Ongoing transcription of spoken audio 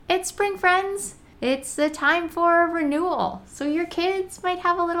It's spring, friends. It's the time for renewal. So your kids might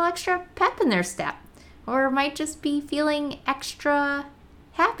have a little extra pep in their step, or might just be feeling extra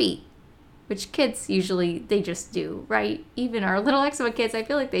happy, which kids usually, they just do, right? Even our little eczema kids, I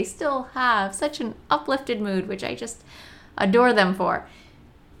feel like they still have such an uplifted mood, which I just adore them for.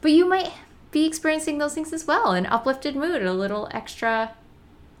 But you might be experiencing those things as well, an uplifted mood, a little extra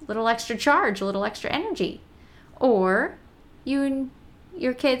charge, a little extra energy. Or you and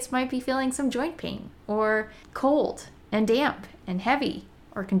your kids might be feeling some joint pain, or cold and damp and heavy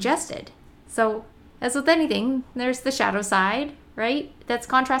or congested. So as with anything, there's the shadow side, right? That's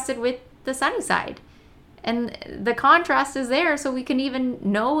contrasted with the sunny side. And the contrast is there so we can even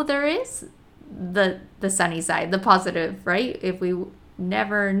know there is the sunny side, the positive, right? If we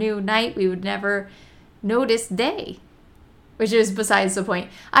never knew night, we would never notice day, which is besides the point.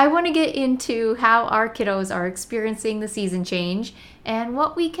 I want to get into how our kiddos are experiencing the season change and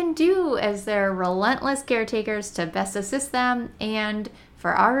what we can do as their relentless caretakers to best assist them, and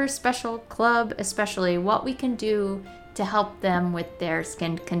for our special club especially, what we can do to help them with their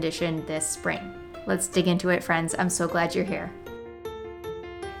skin condition this spring. Let's dig into it, friends. I'm so glad you're here.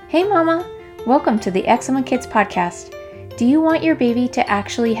 Hey mama, welcome to the Eczema Kids podcast. Do you want your baby to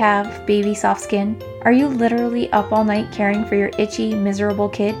actually have baby soft skin? Are you literally up all night caring for your itchy, miserable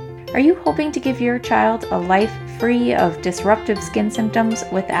kid? Are you hoping to give your child a life free of disruptive skin symptoms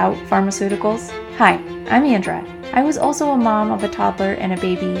without pharmaceuticals? Hi, I'm Andra. I was also a mom of a toddler and a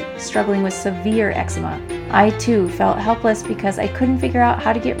baby struggling with severe eczema. I too felt helpless because I couldn't figure out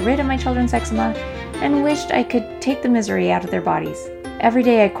how to get rid of my children's eczema and wished I could take the misery out of their bodies. Every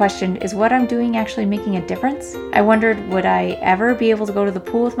day I questioned, is what I'm doing actually making a difference? I wondered, would I ever be able to go to the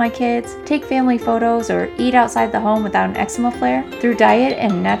pool with my kids, take family photos, or eat outside the home without an eczema flare? Through diet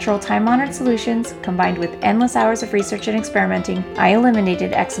and natural time-honored solutions, combined with endless hours of research and experimenting, I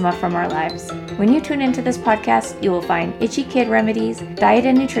eliminated eczema from our lives. When you tune into this podcast, you will find itchy kid remedies, diet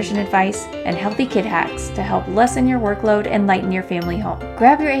and nutrition advice, and healthy kid hacks to help lessen your workload and lighten your family home.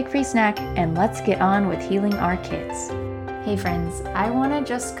 Grab your egg-free snack, and let's get on with healing our kids. Hey friends, I want to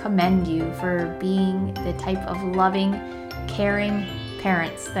just commend you for being the type of loving, caring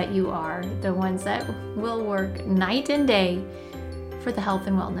parents that you are, the ones that will work night and day for the health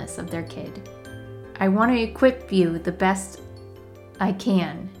and wellness of their kid. I want to equip you the best I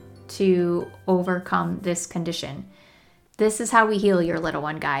can to overcome this condition. This is how we heal your little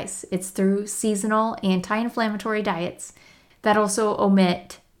one, guys. It's through seasonal anti-inflammatory diets that also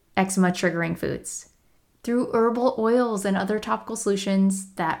omit eczema triggering foods. Through herbal oils and other topical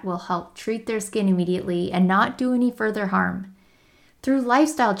solutions that will help treat their skin immediately and not do any further harm. Through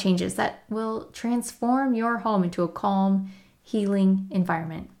lifestyle changes that will transform your home into a calm, healing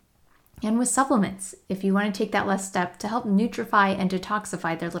environment. And with supplements, if you want to take that last step to help nutrify and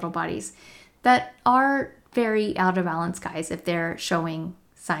detoxify their little bodies that are very out of balance, guys, if they're showing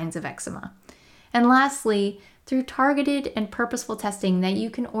signs of eczema. And lastly, through targeted and purposeful testing that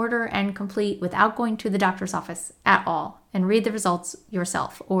you can order and complete without going to the doctor's office at all, and read the results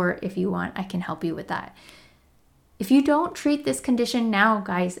yourself, or if you want, I can help you with that. If you don't treat this condition now,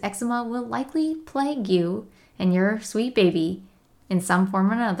 guys, eczema will likely plague you and your sweet baby in some form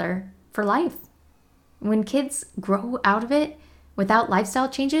or another for life. When kids grow out of it without lifestyle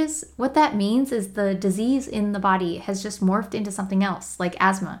changes, what that means is the disease in the body has just morphed into something else, like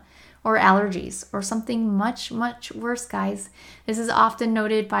asthma, or allergies, or something much, much worse, guys. This is often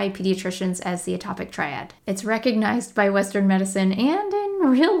noted by pediatricians as the atopic triad. It's recognized by Western medicine and in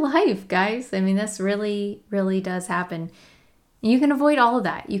real life, guys. I mean, this really, really does happen. You can avoid all of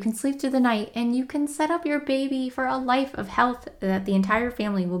that. You can sleep through the night, and you can set up your baby for a life of health that the entire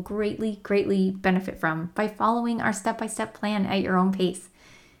family will greatly, greatly benefit from by following our step-by-step plan at your own pace.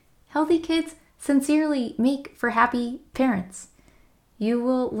 Healthy kids sincerely make for happy parents. You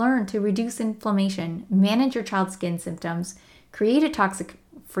will learn to reduce inflammation, manage your child's skin symptoms, create a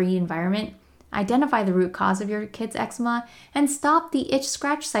toxic-free environment, identify the root cause of your kid's eczema, and stop the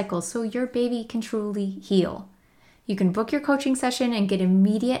itch-scratch cycle so your baby can truly heal. You can book your coaching session and get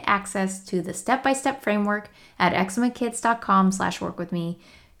immediate access to the step-by-step framework at eczemakids.com/workwithme.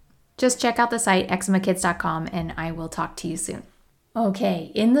 Just check out the site eczemakids.com and I will talk to you soon.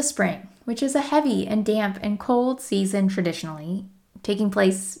 Okay, in the spring, which is a heavy and damp and cold season traditionally, taking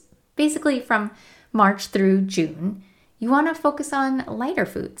place basically from March through June, you want to focus on lighter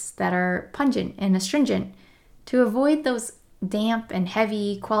foods that are pungent and astringent to avoid those damp and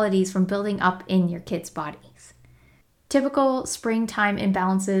heavy qualities from building up in your kids' bodies. Typical springtime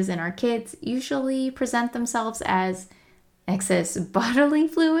imbalances in our kids usually present themselves as excess bodily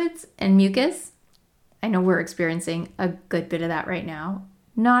fluids and mucus. I know we're experiencing a good bit of that right now.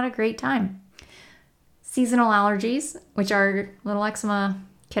 not a great time. Seasonal allergies, which our little eczema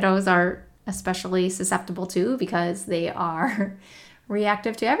kiddos are especially susceptible to because they are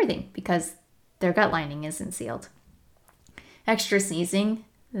reactive to everything because their gut lining isn't sealed. Extra sneezing,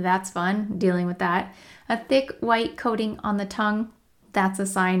 that's fun, dealing with that. A thick white coating on the tongue, that's a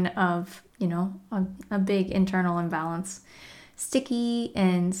sign of, a big internal imbalance. Sticky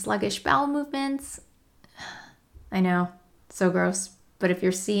and sluggish bowel movements. I know, so gross. But if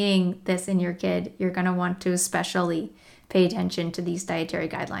you're seeing this in your kid, you're going to want to especially pay attention to these dietary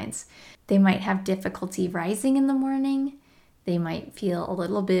guidelines. They might have difficulty rising in the morning. They might feel a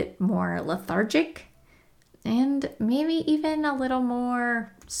little bit more lethargic and maybe even a little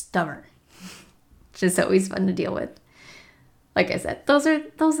more stubborn, which is always fun to deal with. Like I said, those are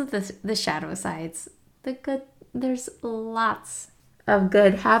the shadow sides. The good, there's lots of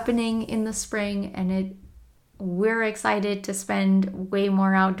good happening in the spring, and we're excited to spend way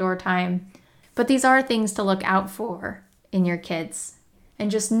more outdoor time. But these are things to look out for in your kids. And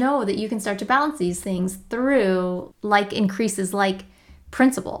just know that you can start to balance these things through like increases like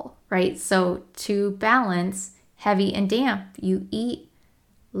principle, right? So to balance heavy and damp, you eat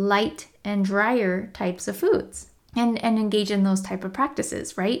light and drier types of foods and engage in those type of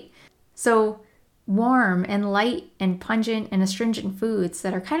practices, right? So warm and light and pungent and astringent foods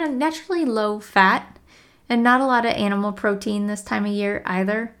that are kind of naturally low fat and not a lot of animal protein this time of year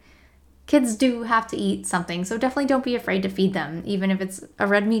either. Kids do have to eat something, so definitely don't be afraid to feed them, even if it's a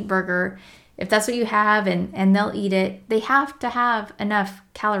red meat burger. If that's what you have and they'll eat it, they have to have enough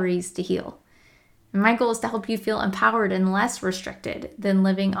calories to heal. And my goal is to help you feel empowered and less restricted than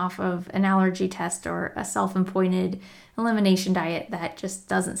living off of an allergy test or a self-appointed elimination diet that just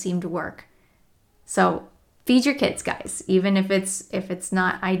doesn't seem to work. So feed your kids, guys, even if it's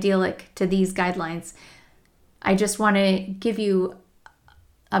not idyllic to these guidelines. I just want to give you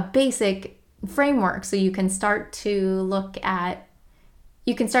a basic framework so you can start to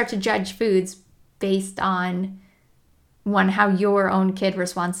judge foods based on, one, how your own kid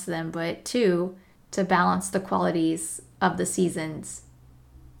responds to them, but two, to balance the qualities of the seasons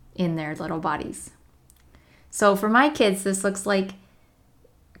in their little bodies. So for my kids, this looks like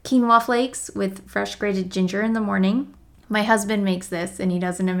quinoa flakes with fresh grated ginger in the morning. My husband makes this and he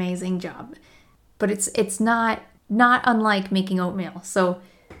does an amazing job. But it's not unlike making oatmeal. So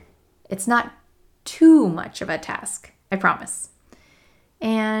it's not too much of a task, I promise.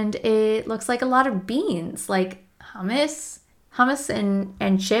 And it looks like a lot of beans, like hummus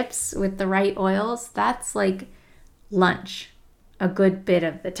and chips with the right oils. That's like lunch a good bit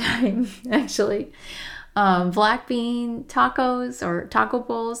of the time, actually. Black bean tacos or taco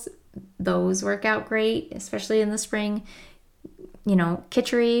bowls, those work out great, especially in the spring.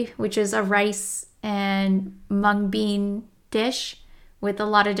 Khichdi, which is a rice and mung bean dish with a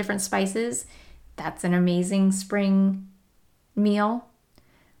lot of different spices. That's an amazing spring meal.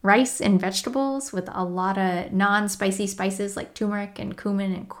 Rice and vegetables with a lot of non-spicy spices like turmeric and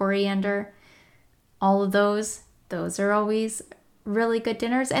cumin and coriander. All of those are always really good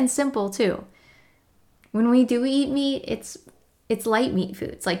dinners and simple too. When we do eat meat, it's light meat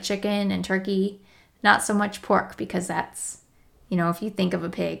foods like chicken and turkey, not so much pork because that's, if you think of a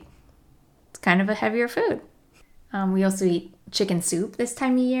pig, it's kind of a heavier food. We also eat chicken soup this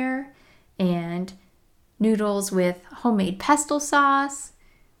time of year and noodles with homemade pesto sauce.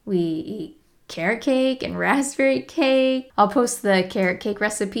 We eat carrot cake and raspberry cake. I'll post the carrot cake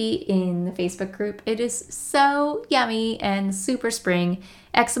recipe in the Facebook group. It is so yummy and super spring.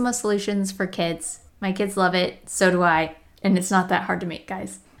 Eczema solutions for kids. My kids love it. So do I. And it's not that hard to make,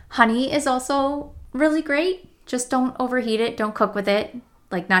 guys. Honey is also really great. Just don't overheat it. Don't cook with it.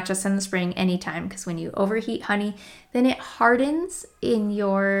 Like not just in the spring, anytime. Because when you overheat honey, then it hardens in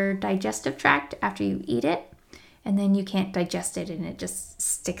your digestive tract after you eat it. And then you can't digest it and it just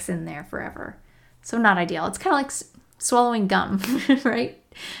sticks in there forever. So not ideal. It's kind of like swallowing gum, right?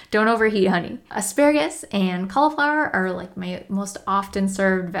 Don't overheat honey. Asparagus and cauliflower are like my most often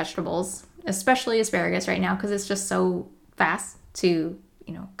served vegetables, especially asparagus right now because it's just so fast to,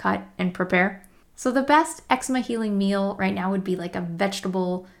 cut and prepare. So the best eczema healing meal right now would be like a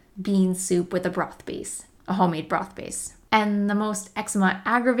vegetable bean soup with a broth base, a homemade broth base. And the most eczema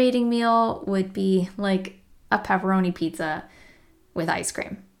aggravating meal would be like a pepperoni pizza with ice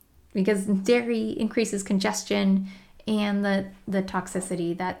cream because dairy increases congestion and the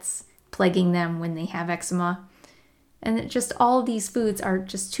toxicity that's plaguing them when they have eczema. And just all these foods are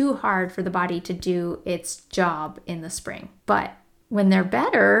just too hard for the body to do its job in the spring. But when they're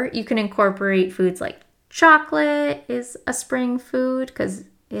better, you can incorporate foods like chocolate is a spring food because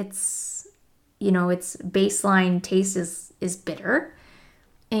its baseline taste is bitter.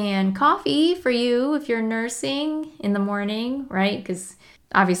 And coffee for you if you're nursing in the morning, right? Because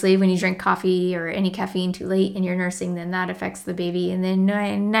obviously when you drink coffee or any caffeine too late and you're nursing, then that affects the baby. And then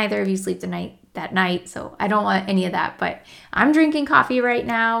neither of you sleep that night. So I don't want any of that. But I'm drinking coffee right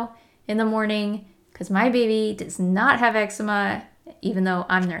now in the morning because my baby does not have eczema, even though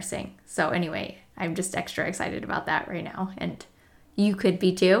I'm nursing. So anyway, I'm just extra excited about that right now. And you could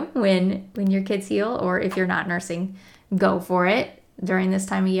be too when your kids heal, or if you're not nursing, go for it during this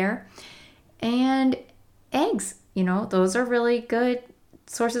time of year. And eggs, those are really good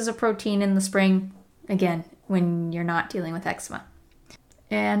sources of protein in the spring, again, when you're not dealing with eczema.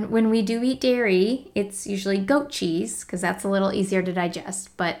 And when we do eat dairy, it's usually goat cheese because that's a little easier to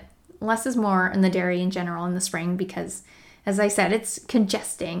digest, but less is more in the dairy in general in the spring because, as I said, it's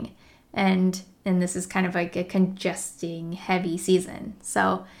congesting, and this is kind of like a congesting heavy season.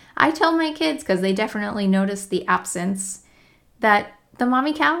 So I tell my kids, because they definitely notice the absence, that the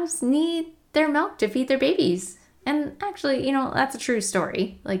mommy cows need their milk to feed their babies. And actually, that's a true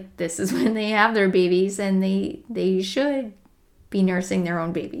story. Like, this is when they have their babies and they should be nursing their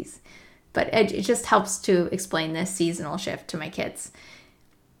own babies. But it just helps to explain this seasonal shift to my kids.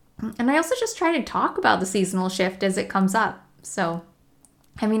 And I also just try to talk about the seasonal shift as it comes up. So,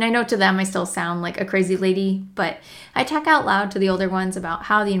 I know to them I still sound like a crazy lady, but I talk out loud to the older ones about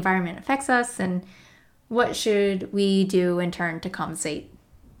how the environment affects us and what should we do in turn to compensate.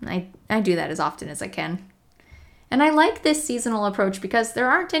 I do that as often as I can. And I like this seasonal approach because there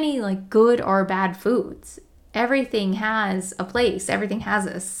aren't any good or bad foods. Everything has a place. Everything has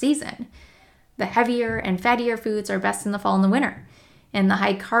a season. The heavier and fattier foods are best in the fall and the winter. And the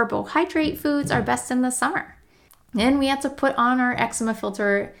high carbohydrate foods are best in the summer. And we have to put on our eczema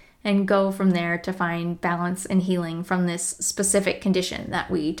filter and go from there to find balance and healing from this specific condition that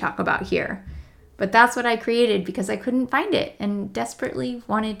we talk about here. But that's what I created because I couldn't find it and desperately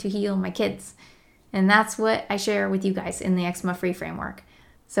wanted to heal my kids. And that's what I share with you guys in the Eczema Free Framework.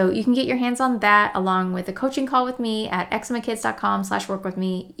 So you can get your hands on that along with a coaching call with me at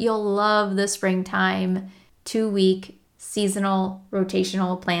eczemakids.com/workwithme. You'll love the springtime 2-week seasonal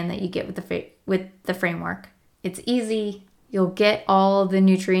rotational plan that you get with the framework. It's easy. You'll get all the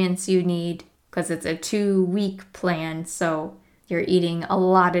nutrients you need because it's a 2-week plan. So you're eating a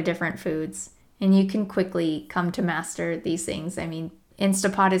lot of different foods. And you can quickly come to master these things.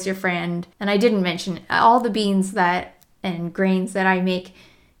 Instapot is your friend. And I didn't mention all the beans and grains that I make,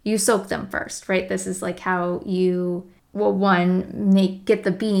 you soak them first, right? This is how you get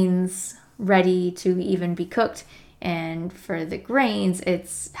the beans ready to even be cooked. And for the grains,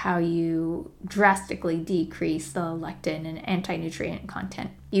 it's how you drastically decrease the lectin and anti-nutrient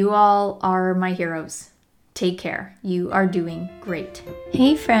content. You all are my heroes. Take care. You are doing great.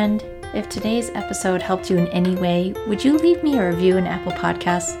 Hey friend, if today's episode helped you in any way, would you leave me a review in Apple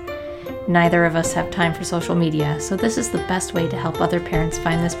Podcasts? Neither of us have time for social media, so this is the best way to help other parents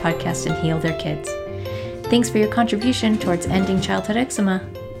find this podcast and heal their kids. Thanks for your contribution towards ending childhood eczema.